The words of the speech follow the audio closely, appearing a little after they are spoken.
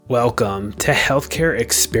Welcome to Healthcare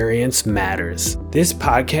Experience Matters. This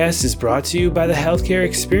podcast is brought to you by the Healthcare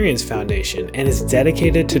Experience Foundation and is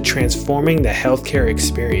dedicated to transforming the healthcare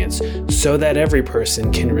experience so that every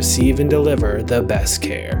person can receive and deliver the best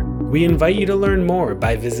care. We invite you to learn more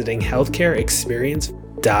by visiting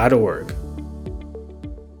healthcareexperience.org.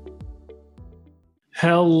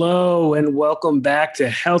 Hello and welcome back to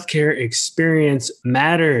Healthcare Experience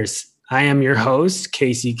Matters. I am your host,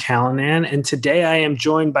 Casey Callanan, and today I am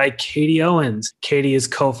joined by Katie Owens. Katie is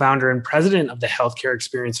co-founder and president of the Healthcare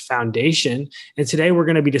Experience Foundation, and today we're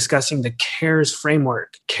going to be discussing the CARES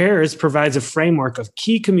framework. CARES provides a framework of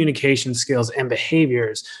key communication skills and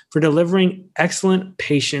behaviors for delivering excellent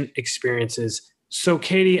patient experiences. So,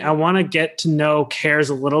 Katie, I want to get to know CARES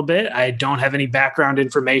a little bit. I don't have any background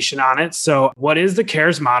information on it. So what is the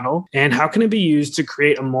CARES model and how can it be used to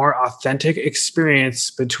create a more authentic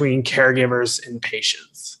experience between caregivers and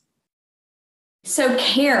patients? So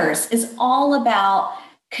CARES is all about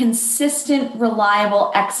consistent,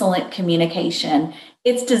 reliable, excellent communication.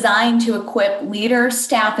 It's designed to equip leaders,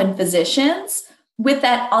 staff, and physicians with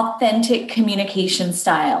that authentic communication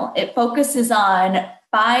style. It focuses on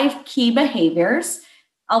 5 key behaviors.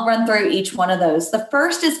 I'll run through each one of those. The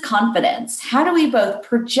first is confidence. How do we both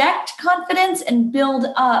project confidence and build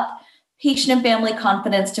up patient and family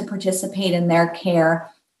confidence to participate in their care?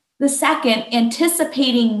 The second,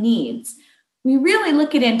 anticipating needs. We really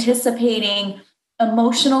look at anticipating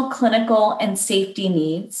emotional, clinical, and safety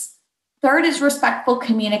needs. Third is respectful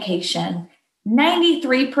communication.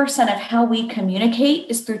 93% of how we communicate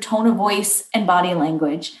is through tone of voice and body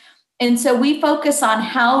language. And so we focus on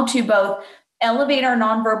how to both elevate our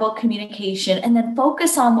nonverbal communication and then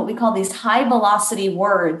focus on what we call these high velocity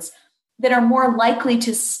words that are more likely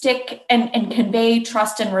to stick and convey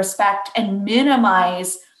trust and respect and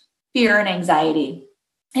minimize fear and anxiety.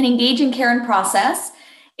 And engaging care and process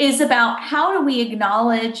is about how do we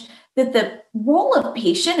acknowledge that the role of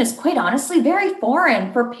patient is quite honestly very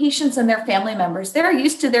foreign for patients and their family members. They're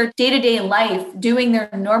used to their day-to-day life, doing their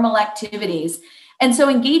normal activities. And so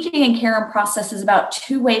engaging in care and process is about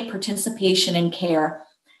two-way participation in care.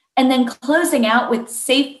 And then closing out with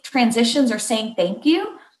safe transitions or saying thank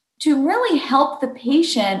you to really help the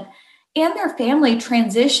patient and their family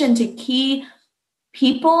transition to key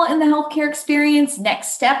people in the healthcare experience, next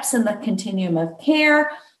steps in the continuum of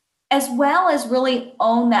care, as well as really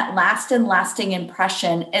own that lasting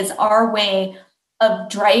impression as our way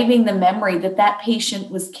of driving the memory that that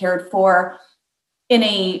patient was cared for in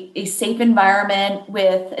a safe environment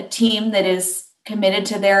with a team that is committed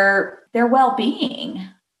to their well-being.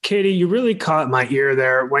 Katie, you really caught my ear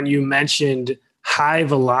there when you mentioned high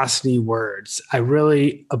velocity words. I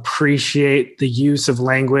really appreciate the use of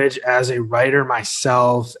language as a writer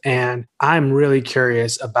myself, and I'm really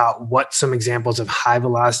curious about what some examples of high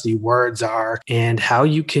velocity words are and how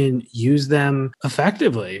you can use them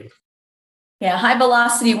effectively. Yeah, high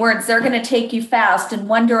velocity words, they're going to take you fast in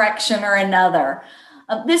one direction or another.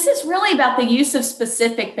 This is really about the use of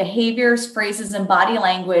specific behaviors, phrases, and body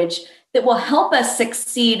language that will help us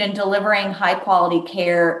succeed in delivering high quality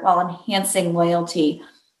care while enhancing loyalty.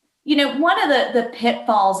 You know, one of the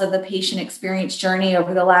pitfalls of the patient experience journey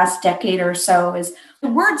over the last decade or so is the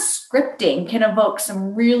word scripting can evoke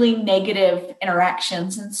some really negative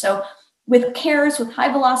interactions. And so with CARES, with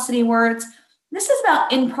high velocity words, this is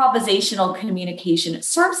about improvisational communication. It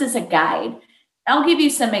serves as a guide. I'll give you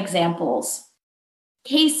some examples.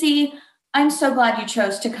 Casey, I'm so glad you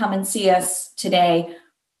chose to come and see us today.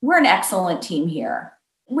 We're an excellent team here.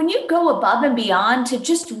 When you go above and beyond to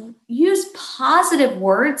just use positive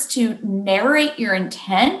words to narrate your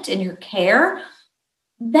intent and your care,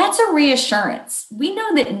 that's a reassurance. We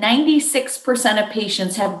know that 96% of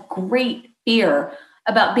patients have great fear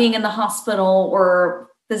about being in the hospital or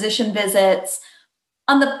physician visits.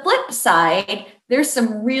 On the flip side, there's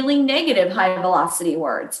some really negative high velocity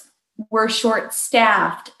words. We're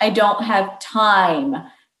short-staffed. I don't have time.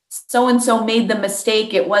 So-and-so made the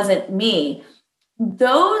mistake. It wasn't me.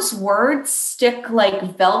 Those words stick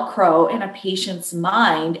like Velcro in a patient's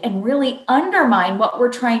mind and really undermine what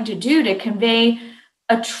we're trying to do to convey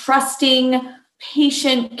a trusting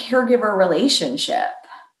patient-caregiver relationship.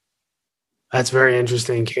 That's very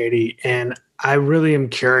interesting, Katie. And I really am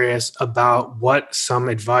curious about what some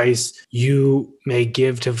advice you may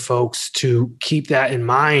give to folks to keep that in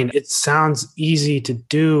mind. It sounds easy to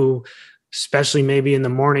do, especially maybe in the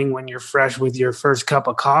morning when you're fresh with your first cup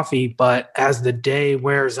of coffee. But as the day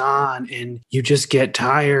wears on and you just get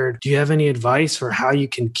tired, do you have any advice for how you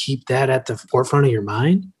can keep that at the forefront of your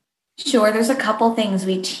mind? Sure. There's a couple things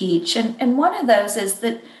we teach. And one of those is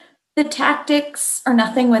that the tactics are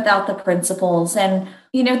nothing without the principles. And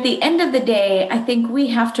At the end of the day, I think we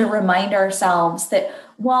have to remind ourselves that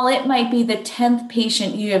while it might be the 10th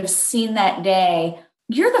patient you have seen that day,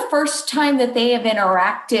 you're the first time that they have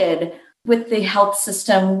interacted with the health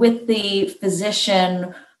system, with the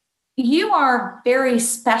physician. You are very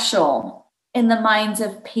special in the minds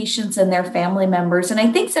of patients and their family members. And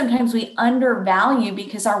I think sometimes we undervalue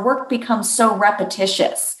because our work becomes so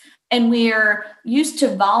repetitious and we're used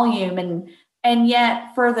to volume. And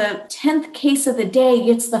yet for the 10th case of the day,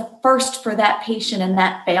 it's the first for that patient and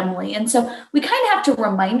that family. And so we kind of have to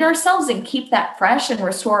remind ourselves and keep that fresh and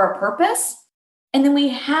restore our purpose. And then we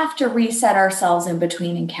have to reset ourselves in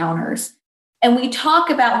between encounters. And we talk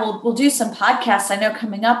about, we'll do some podcasts I know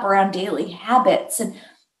coming up around daily habits. And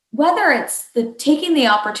whether it's taking the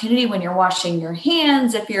opportunity when you're washing your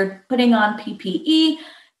hands, if you're putting on PPE,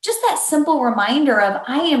 just that simple reminder of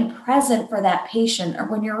I am present for that patient, or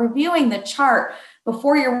when you're reviewing the chart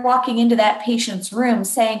before you're walking into that patient's room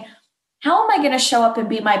saying, how am I going to show up and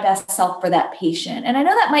be my best self for that patient? And I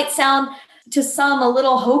know that might sound to some a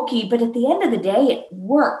little hokey, but at the end of the day, it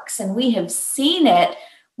works. And we have seen it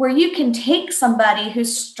where you can take somebody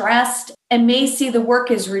who's stressed and may see the work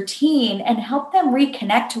as routine and help them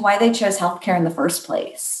reconnect to why they chose healthcare in the first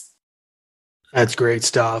place. That's great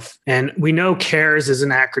stuff. And we know CARES is an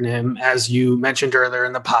acronym, as you mentioned earlier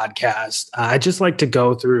in the podcast. I'd just like to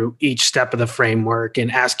go through each step of the framework and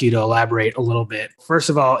ask you to elaborate a little bit. First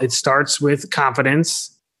of all, it starts with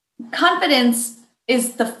confidence. Confidence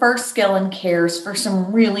is the first skill in CARES for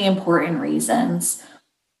some really important reasons.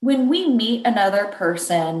 When we meet another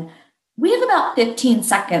person, we have about 15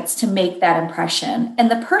 seconds to make that impression. And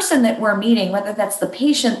the person that we're meeting, whether that's the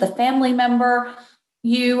patient, the family member,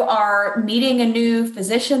 you are meeting a new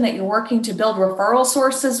physician that you're working to build referral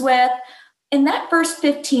sources with, in that first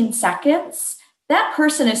 15 seconds, that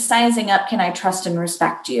person is sizing up, can I trust and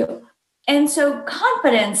respect you? And so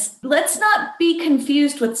confidence, let's not be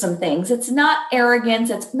confused with some things. It's not arrogance.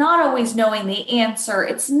 It's not always knowing the answer.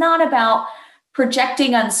 It's not about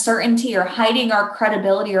projecting uncertainty or hiding our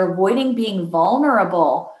credibility or avoiding being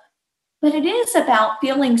vulnerable. But it is about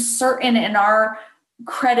feeling certain in our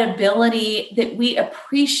credibility, that we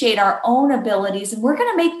appreciate our own abilities. And we're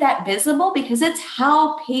going to make that visible because it's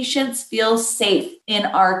how patients feel safe in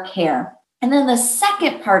our care. And then the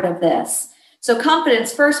second part of this, so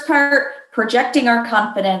confidence, first part, projecting our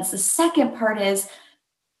confidence. The second part is,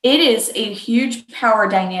 it is a huge power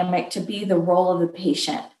dynamic to be the role of the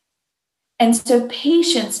patient. And so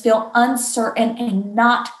patients feel uncertain and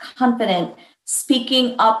not confident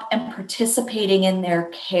speaking up and participating in their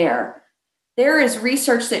care. There is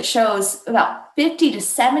research that shows about 50 to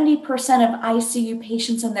 70% of ICU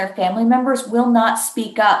patients and their family members will not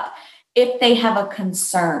speak up if they have a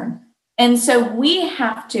concern. And so we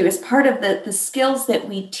have to, as part of the skills that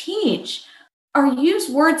we teach, are use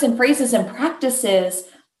words and phrases and practices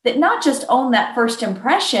that not just own that first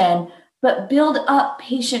impression, but build up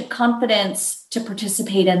patient confidence to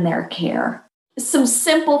participate in their care. Some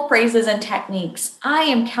simple phrases and techniques. I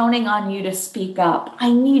am counting on you to speak up.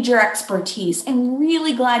 I need your expertise. I'm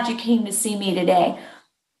really glad you came to see me today.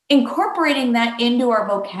 Incorporating that into our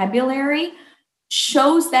vocabulary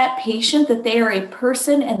shows that patient that they are a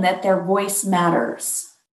person and that their voice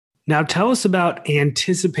matters. Now tell us about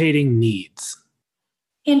anticipating needs.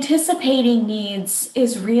 Anticipating needs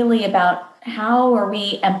is really about how are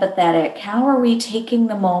we empathetic? How are we taking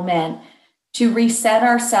the moment to reset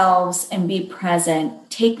ourselves and be present,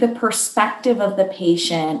 take the perspective of the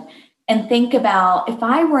patient and think about, if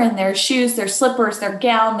I were in their shoes, their slippers, their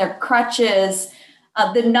gown, their crutches,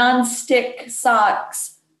 the non-stick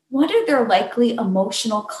socks, what are their likely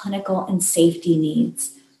emotional, clinical, and safety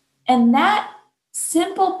needs? And that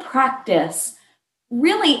simple practice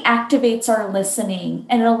really activates our listening,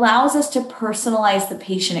 and it allows us to personalize the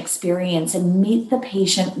patient experience and meet the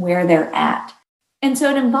patient where they're at. And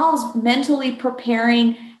so it involves mentally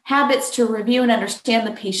preparing habits to review and understand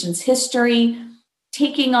the patient's history,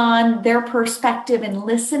 taking on their perspective and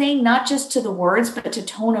listening, not just to the words, but to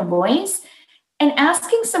tone of voice, and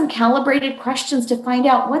asking some calibrated questions to find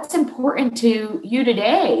out what's important to you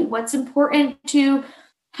today, what's important to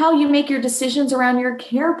how you make your decisions around your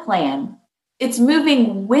care plan. It's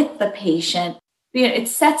moving with the patient. It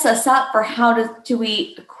sets us up for how do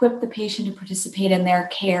we equip the patient to participate in their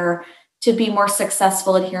care, to be more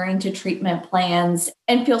successful adhering to treatment plans,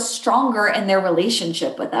 and feel stronger in their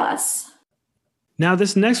relationship with us. Now,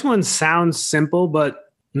 this next one sounds simple,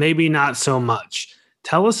 but maybe not so much.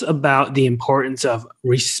 Tell us about the importance of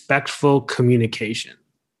respectful communication.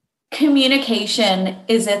 Communication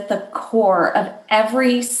is at the core of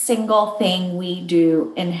every single thing we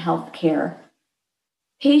do in healthcare.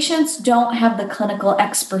 Patients don't have the clinical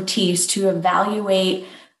expertise to evaluate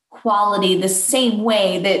quality the same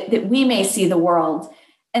way that we may see the world.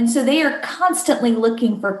 And so they are constantly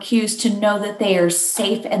looking for cues to know that they are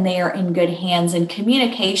safe and they are in good hands. And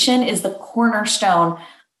communication is the cornerstone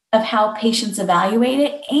of how patients evaluate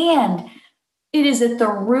it. And it is at the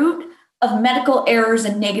root of medical errors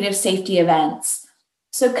and negative safety events.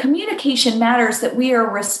 So communication matters, that we are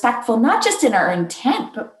respectful, not just in our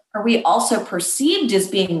intent, but are we also perceived as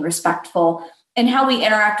being respectful in how we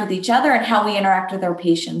interact with each other and how we interact with our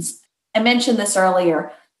patients. I mentioned this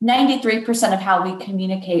earlier. 93% of how we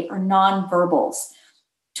communicate are nonverbals,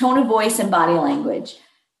 tone of voice and body language.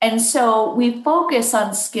 And so we focus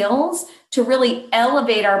on skills to really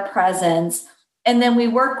elevate our presence. And then we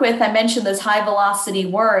work with, I mentioned those high velocity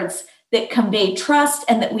words that convey trust,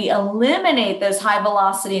 and that we eliminate those high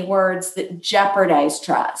velocity words that jeopardize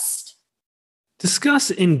trust.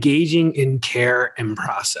 Discuss engaging in care and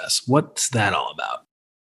process. What's that all about?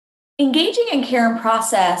 Engaging in care and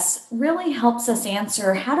process really helps us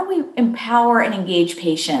answer, how do we empower and engage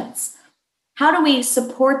patients? How do we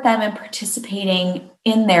support them in participating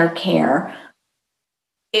in their care?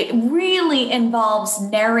 It really involves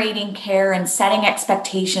narrating care and setting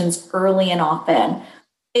expectations early and often.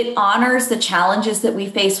 It honors the challenges that we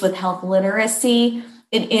face with health literacy.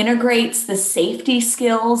 It integrates the safety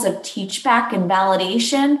skills of teach back and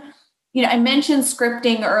validation. I mentioned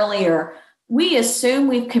scripting earlier. We assume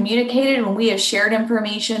we've communicated when we have shared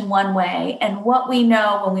information one way. And what we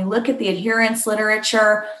know when we look at the adherence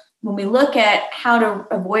literature, when we look at how to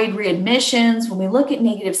avoid readmissions, when we look at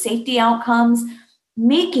negative safety outcomes,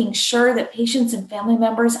 making sure that patients and family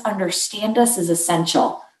members understand us is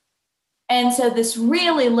essential. And so this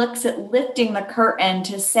really looks at lifting the curtain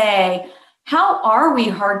to say, how are we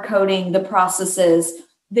hard coding the processes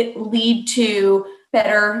that lead to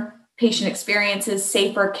better patient experiences,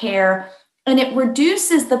 safer care? And it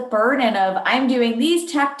reduces the burden of, I'm doing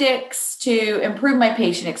these tactics to improve my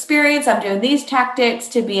patient experience. I'm doing these tactics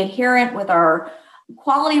to be adherent with our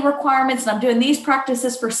quality requirements. And I'm doing these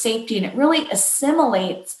practices for safety. And it really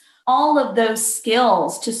assimilates all of those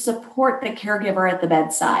skills to support the caregiver at the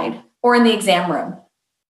bedside or in the exam room.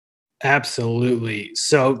 Absolutely.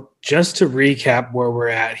 So just to recap where we're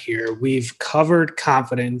at here, we've covered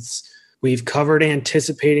confidence, we've covered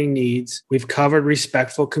anticipating needs, we've covered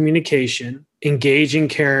respectful communication, engaging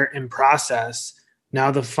care and process. Now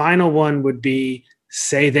the final one would be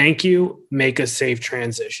say thank you, make a safe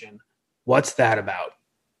transition. What's that about?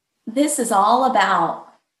 This is all about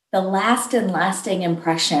the lasting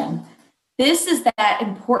impression. This is that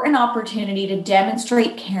important opportunity to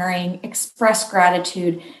demonstrate caring, express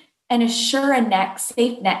gratitude, and assure a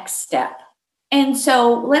safe next step. And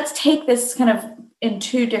so let's take this kind of in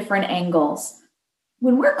two different angles.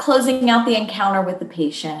 When we're closing out the encounter with the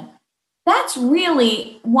patient, that's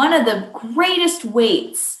really one of the greatest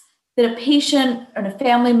weights that a patient and a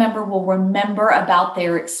family member will remember about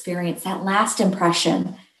their experience, that last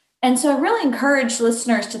impression. And so I really encourage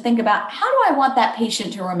listeners to think about, how do I want that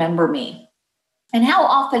patient to remember me? And how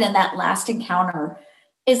often in that last encounter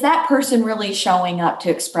is that person really showing up to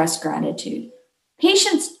express gratitude?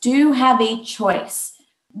 Patients do have a choice.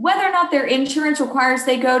 Whether or not their insurance requires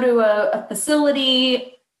they go to a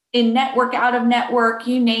facility, in network, out of network,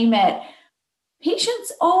 you name it,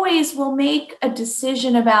 patients always will make a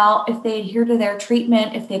decision about if they adhere to their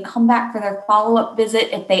treatment, if they come back for their follow-up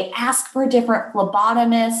visit, if they ask for a different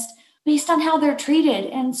phlebotomist based on how they're treated.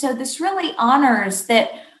 And so this really honors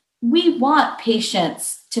that we want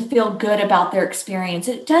patients to feel good about their experience.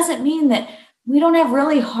 It doesn't mean that we don't have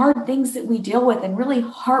really hard things that we deal with and really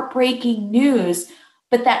heartbreaking news,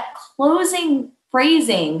 but that closing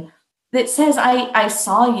phrasing that says, I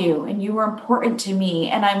saw you and you were important to me.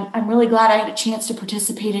 And I'm really glad I had a chance to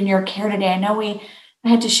participate in your care today. I know I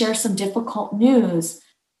had to share some difficult news.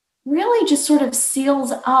 Really just sort of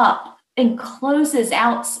seals up and closes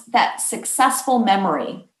out that successful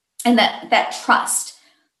memory and that trust.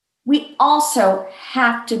 We also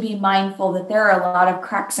have to be mindful that there are a lot of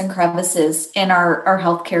cracks and crevices in our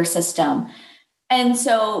healthcare system. And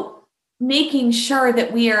so making sure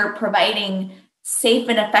that we are providing safe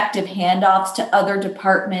and effective handoffs to other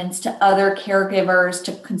departments, to other caregivers,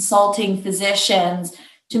 to consulting physicians,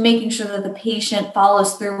 to making sure that the patient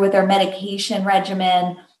follows through with their medication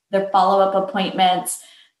regimen, their follow-up appointments.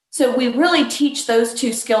 So we really teach those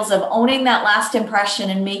two skills of owning that last impression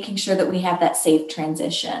and making sure that we have that safe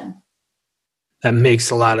transition. That makes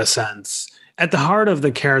a lot of sense. At the heart of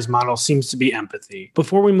the CARES model seems to be empathy.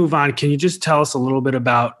 Before we move on, can you just tell us a little bit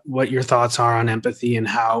about what your thoughts are on empathy and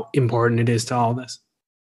how important it is to all this?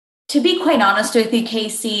 To be quite honest with you,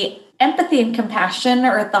 Casey, empathy and compassion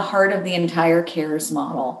are at the heart of the entire CARES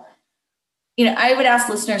model. I would ask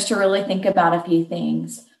listeners to really think about a few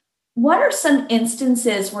things. What are some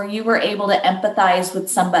instances where you were able to empathize with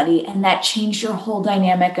somebody and that changed your whole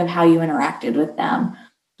dynamic of how you interacted with them?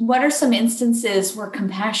 What are some instances where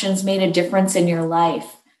compassion's made a difference in your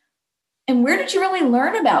life? And where did you really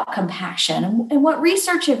learn about compassion? And what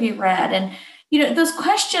research have you read? And those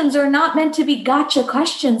questions are not meant to be gotcha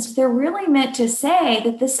questions. They're really meant to say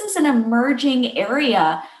that this is an emerging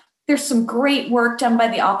area. There's some great work done by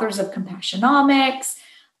the authors of Compassionomics.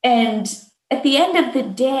 And at the end of the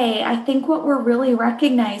day, I think what we're really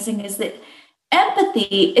recognizing is that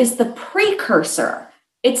empathy is the precursor.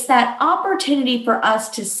 It's that opportunity for us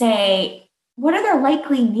to say, what are their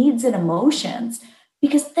likely needs and emotions?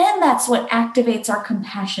 Because then that's what activates our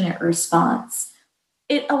compassionate response.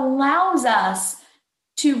 It allows us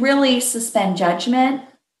to really suspend judgment,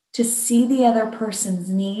 to see the other person's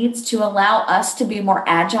needs, to allow us to be more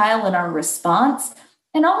agile in our response.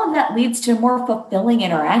 And all of that leads to more fulfilling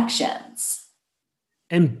interactions.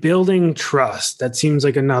 And building trust. That seems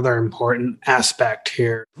like another important aspect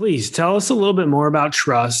here. Please tell us a little bit more about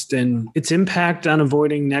trust and its impact on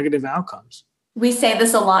avoiding negative outcomes. We say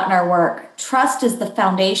this a lot in our work. Trust is the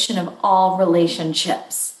foundation of all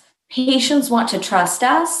relationships. Patients want to trust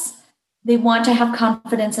us. They want to have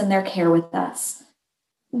confidence in their care with us.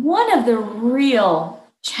 One of the real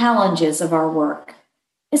challenges of our work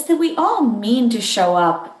is that we all mean to show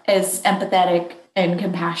up as empathetic and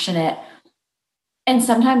compassionate. And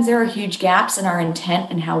sometimes there are huge gaps in our intent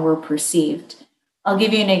and how we're perceived. I'll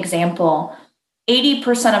give you an example.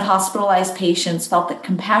 80% of hospitalized patients felt that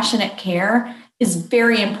compassionate care is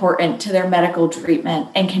very important to their medical treatment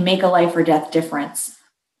and can make a life or death difference.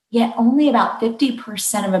 Yet only about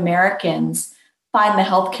 50% of Americans find the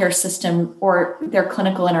healthcare system or their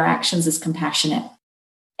clinical interactions as compassionate.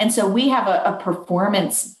 And so we have a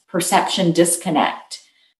performance perception disconnect.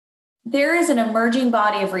 There is an emerging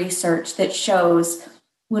body of research that shows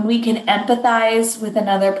when we can empathize with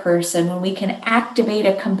another person, when we can activate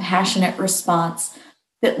a compassionate response,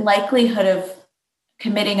 that likelihood of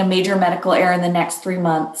committing a major medical error in the next 3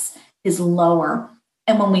 months is lower.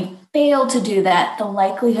 And when we fail to do that, the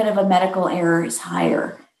likelihood of a medical error is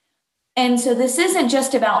higher. And so this isn't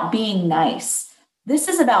just about being nice. This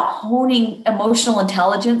is about honing emotional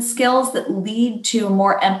intelligence skills that lead to a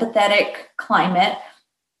more empathetic climate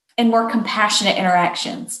and more compassionate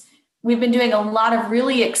interactions. We've been doing a lot of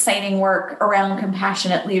really exciting work around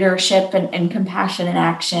compassionate leadership and compassion in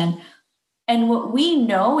action. And what we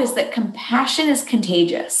know is that compassion is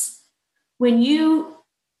contagious. When you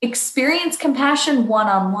experience compassion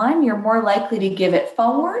one-on-one, you're more likely to give it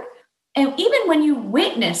forward. And even when you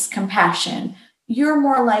witness compassion, you're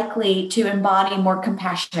more likely to embody more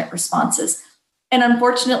compassionate responses. And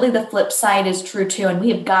unfortunately, the flip side is true too. And we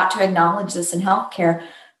have got to acknowledge this in healthcare.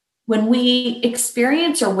 When we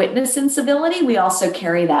experience or witness incivility, we also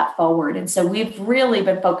carry that forward. And so we've really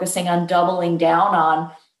been focusing on doubling down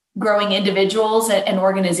on growing individuals and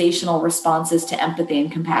organizational responses to empathy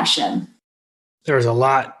and compassion. There's a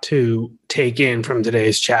lot to take in from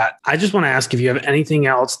today's chat. I just want to ask if you have anything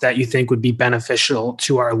else that you think would be beneficial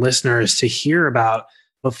to our listeners to hear about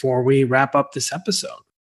before we wrap up this episode.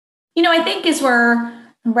 I think as we're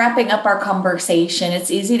wrapping up our conversation,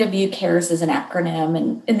 it's easy to view CARES as an acronym.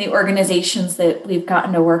 And in the organizations that we've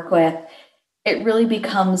gotten to work with, it really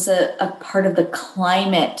becomes a part of the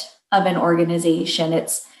climate of an organization.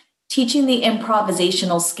 It's teaching the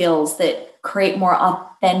improvisational skills that create more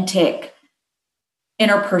authentic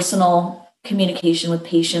interpersonal communication with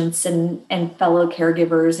patients and fellow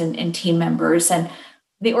caregivers and team members. And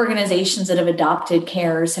the organizations that have adopted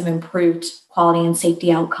CARES have improved quality and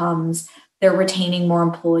safety outcomes. They're retaining more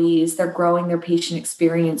employees. They're growing their patient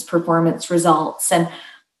experience, performance results. And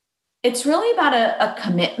it's really about a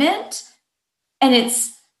commitment. And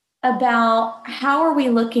it's about how are we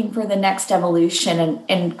looking for the next evolution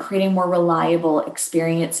and creating more reliable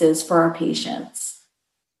experiences for our patients.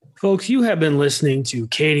 Folks, you have been listening to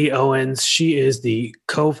Katie Owens. She is the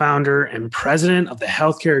co-founder and president of the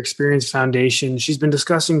Healthcare Experience Foundation. She's been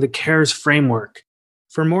discussing the CARES framework.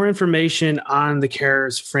 For more information on the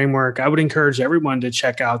CARES framework, I would encourage everyone to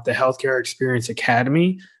check out the Healthcare Experience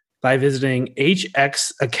Academy by visiting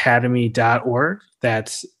hxacademy.org.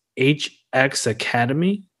 That's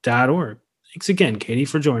hxacademy.org. Thanks again, Katie,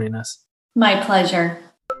 for joining us. My pleasure.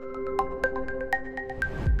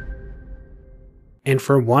 And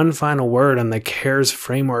for one final word on the CARES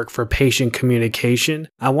framework for patient communication,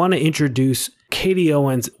 I want to introduce Katie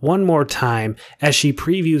Owens one more time as she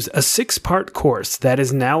previews a 6-part course that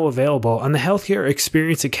is now available on the Healthcare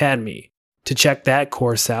Experience Academy. To check that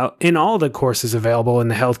course out and all the courses available in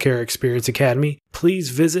the Healthcare Experience Academy, please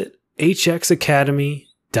visit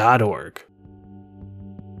hxacademy.org.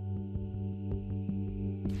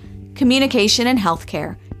 Communication in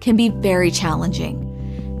healthcare can be very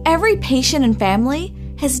challenging. Every patient and family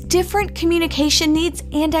has different communication needs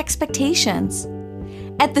and expectations.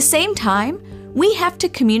 At the same time, we have to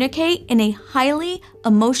communicate in a highly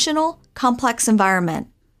emotional, complex environment.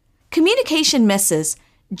 Communication misses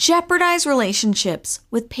jeopardize relationships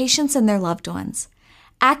with patients and their loved ones,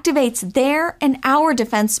 activates their and our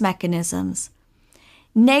defense mechanisms,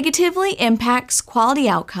 negatively impacts quality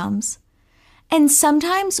outcomes, and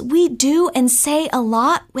sometimes we do and say a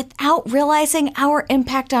lot without realizing our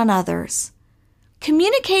impact on others.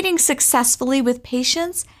 Communicating successfully with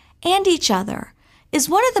patients and each other is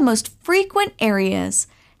one of the most frequent areas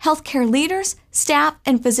healthcare leaders, staff,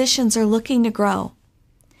 and physicians are looking to grow.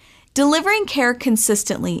 Delivering care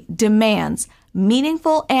consistently demands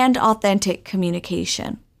meaningful and authentic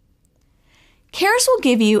communication. CARES will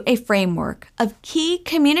give you a framework of key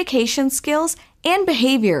communication skills and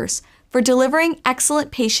behaviors for delivering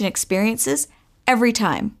excellent patient experiences every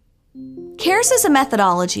time. CARES is a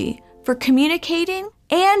methodology for communicating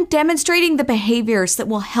and demonstrating the behaviors that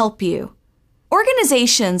will help you.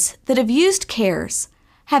 Organizations that have used CARES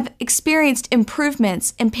have experienced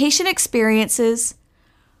improvements in patient experiences,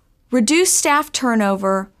 reduce staff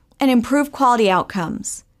turnover, and improve quality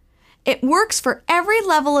outcomes. It works for every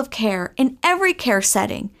level of care in every care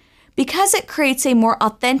setting because it creates a more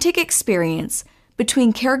authentic experience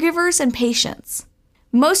between caregivers and patients.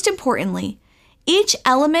 Most importantly, each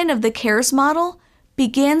element of the CARES model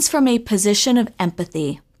begins from a position of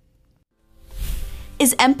empathy.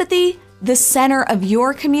 Is empathy the center of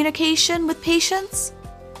your communication with patients?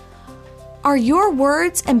 Are your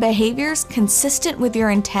words and behaviors consistent with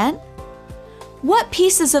your intent? What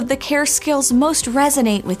pieces of the CARES skills most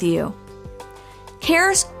resonate with you?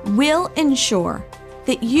 CARES will ensure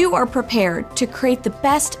that you are prepared to create the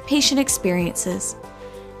best patient experiences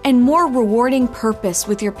and more rewarding purpose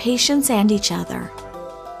with your patients and each other.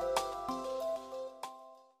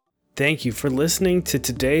 Thank you for listening to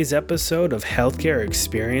today's episode of Healthcare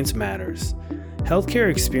Experience Matters. Healthcare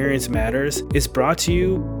Experience Matters is brought to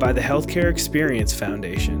you by the Healthcare Experience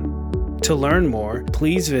Foundation. To learn more,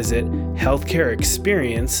 please visit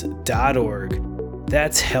healthcareexperience.org.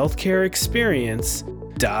 That's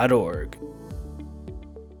healthcareexperience.org.